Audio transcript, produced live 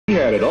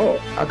had it all.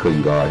 I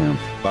couldn't guard him.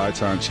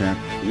 Five-time champ.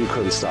 You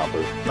couldn't stop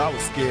her. I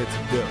was scared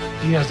to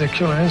death. He has that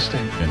killer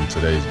instinct. In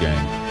today's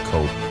game,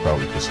 Kobe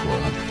probably could score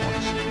 100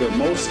 points. The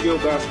most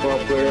skilled basketball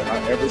player I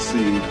ever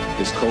seen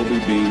is Kobe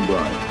Bean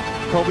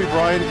Bryant. Kobe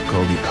Bryant.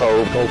 Kobe. Kobe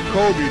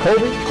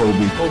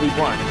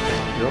Bryant.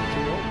 Yep.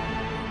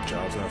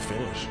 Job's not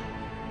finished.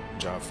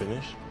 Job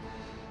finished?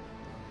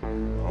 I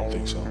don't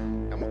think so.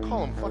 I'm gonna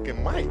call him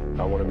fucking Mike.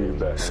 I want to be the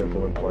best,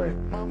 simple and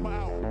plain.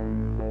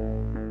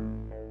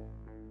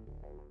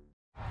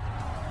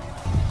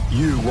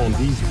 You want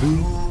these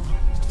boots?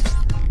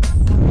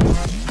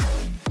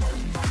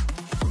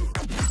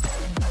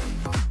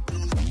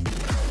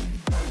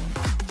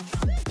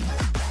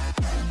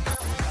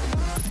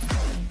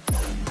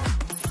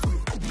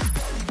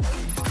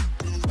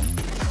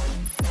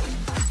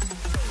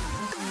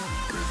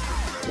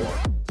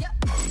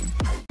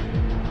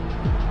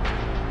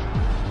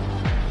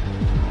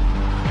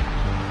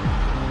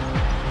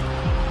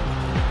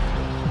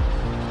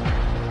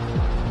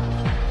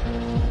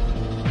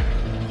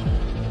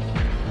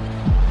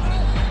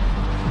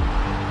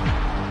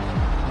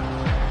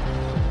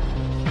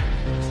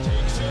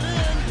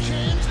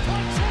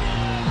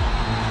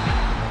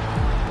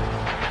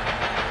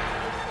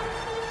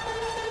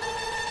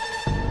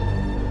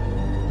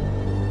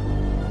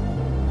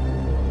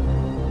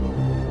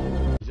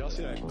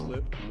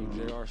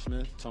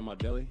 Smith talking about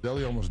Deli.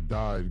 Deli almost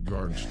died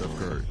guarding Steph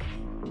Curry.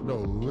 No,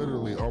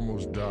 literally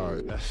almost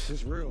died. That's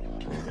just real.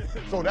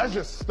 So that's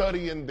just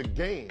studying the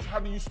game. How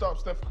do you stop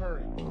Steph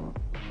Curry?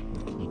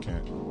 You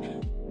can't.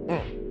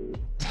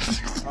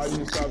 How do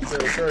you stop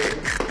Steph Curry?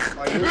 Like,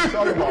 what are you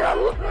talking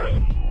about?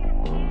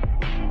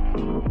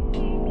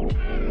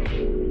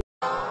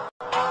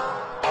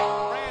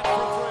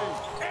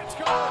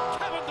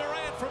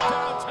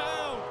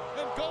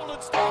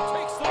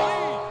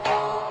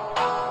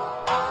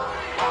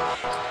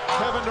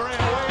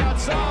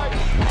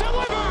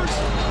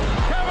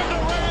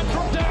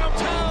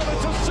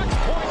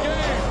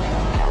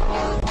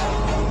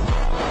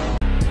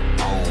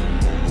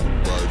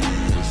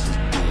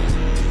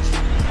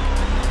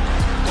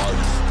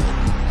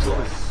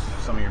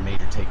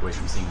 Takeaways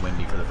from seeing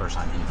Wemby for the first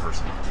time in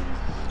person?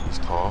 He's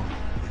tall.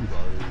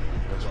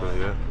 That's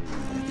really it.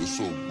 It's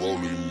so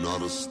bowling,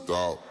 not a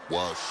stop.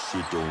 Watch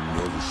shit don't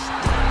never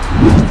stop.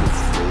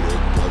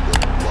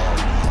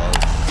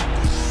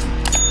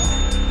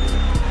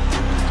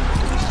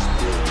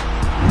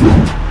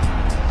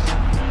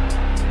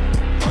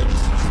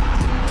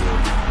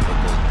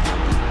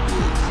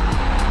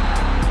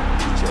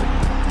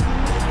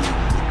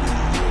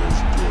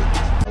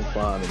 I'm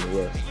fine in the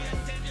West.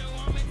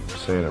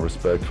 Saying it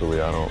respectfully,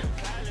 I don't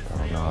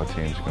know how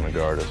teams are going to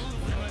guard us.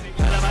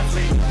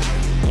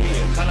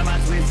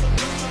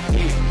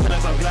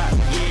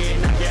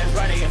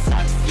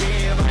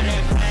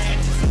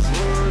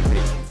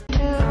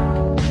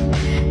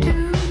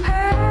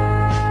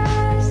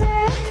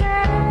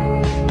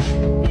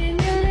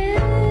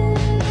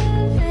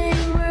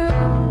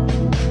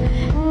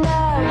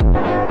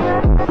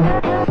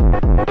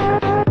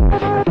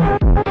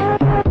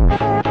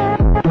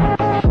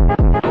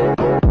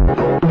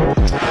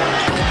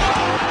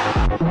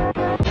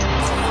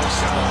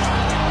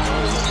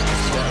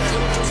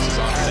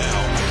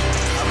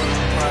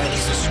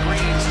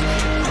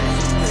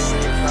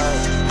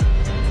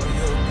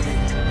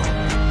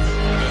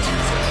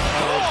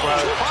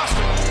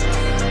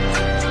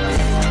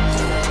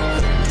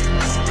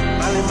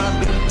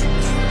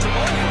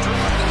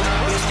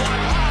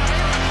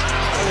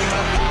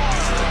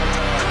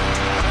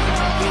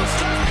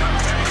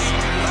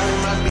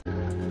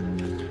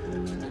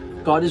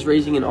 God is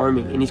raising an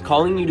army, and He's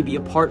calling you to be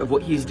a part of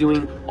what He's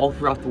doing all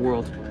throughout the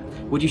world.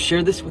 Would you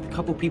share this with a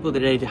couple people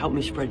today to help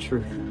me spread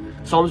truth?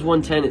 Psalms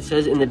 110, it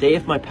says, "In the day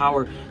of my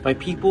power, my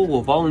people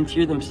will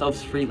volunteer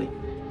themselves freely."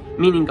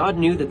 Meaning God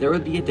knew that there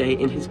would be a day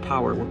in His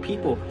power where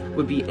people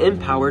would be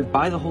empowered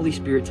by the Holy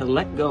Spirit to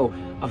let go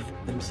of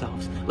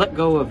themselves, let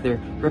go of their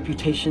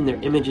reputation, their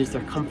images,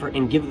 their comfort,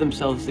 and give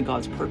themselves to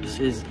God's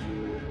purposes.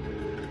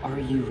 Are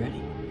you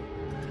ready?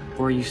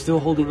 Or are you still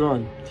holding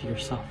on to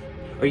yourself?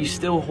 Are you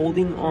still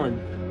holding on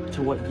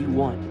to what you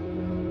want?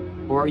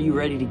 Or are you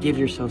ready to give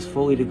yourselves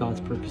fully to God's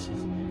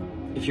purposes?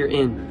 If you're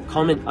in,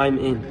 comment "I'm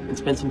in" and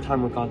spend some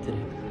time with God today.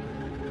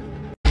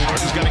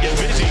 Harden's got to get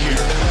busy here.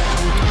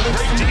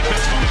 Great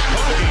defense by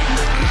Kobe.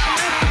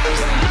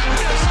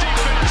 Tremendous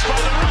defense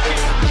by the rookie.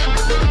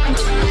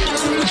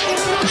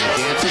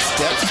 Dances,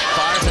 steps,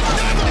 fires a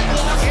clean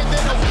block, and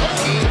then a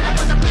rookie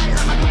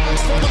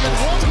for the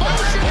LeBron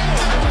motion,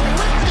 and then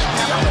ripped it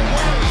the other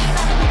way.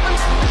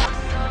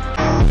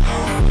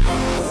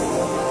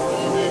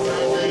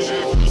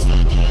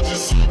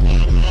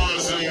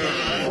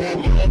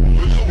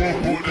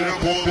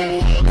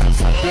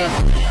 Yeah.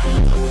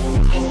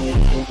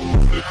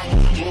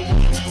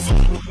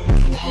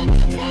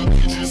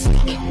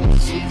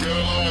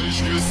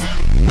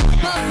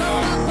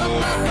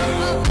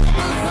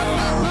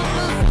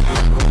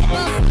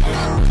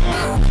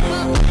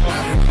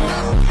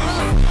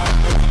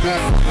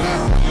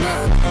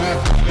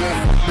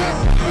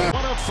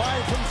 1 of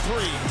 5 from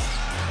 3.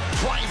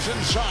 Drives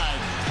inside.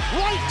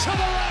 Right to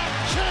the rack.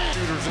 James.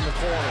 Shooters in the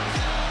corner.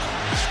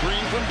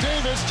 Screen from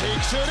Davis.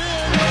 Takes it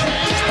in.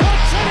 James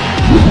puts it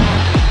in.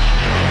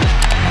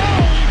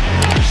 Oh,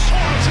 he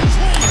saws his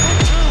way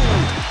for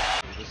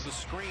 2. With the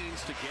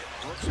screens to get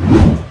Brooks over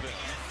him.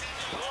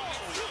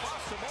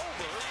 Bust him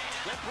over.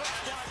 Then Brooks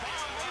down by.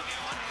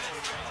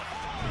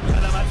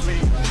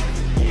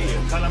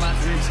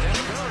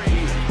 Steph Curry.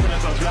 Put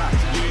up a block.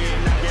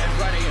 Yeah, not get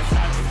ready.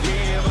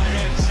 Yeah, but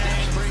it's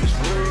springs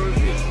through.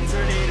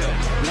 Tornado.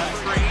 Not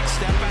great.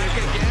 Step back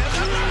again.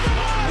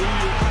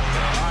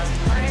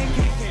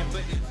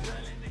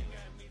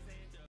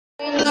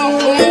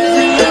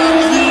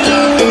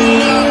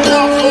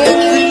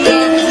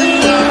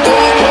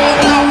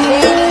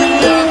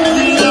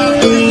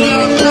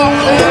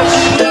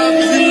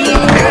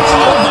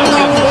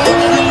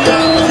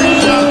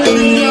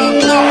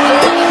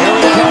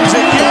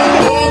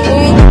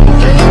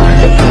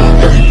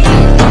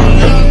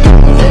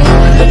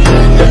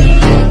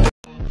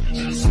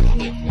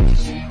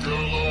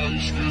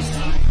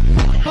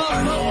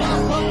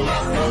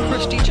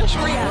 Just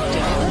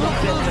reacted a little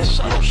bit to the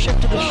subtle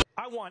shift of the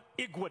I want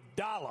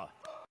Iguodala.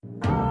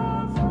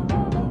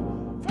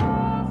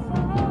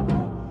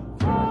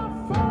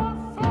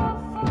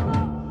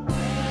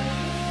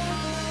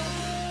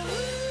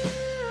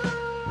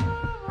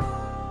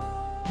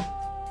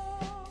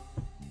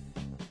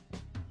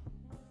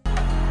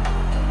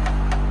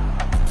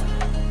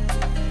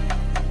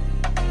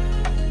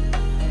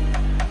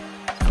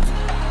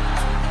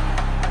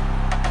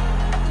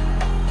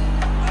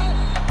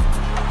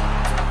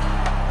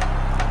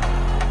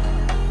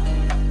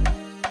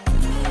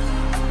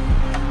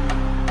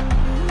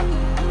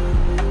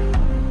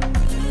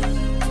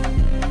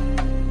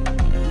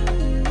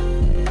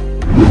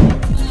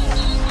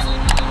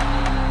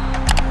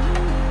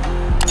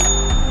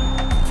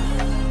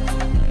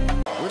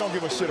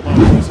 Shit about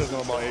criticism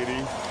about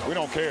AD. We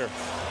don't care.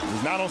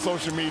 He's not on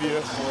social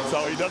media,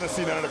 so he doesn't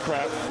see none of the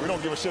crap. We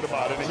don't give a shit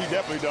about it, and he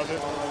definitely doesn't.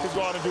 He's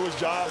going out and do his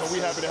job, and we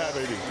happy to have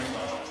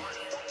AD.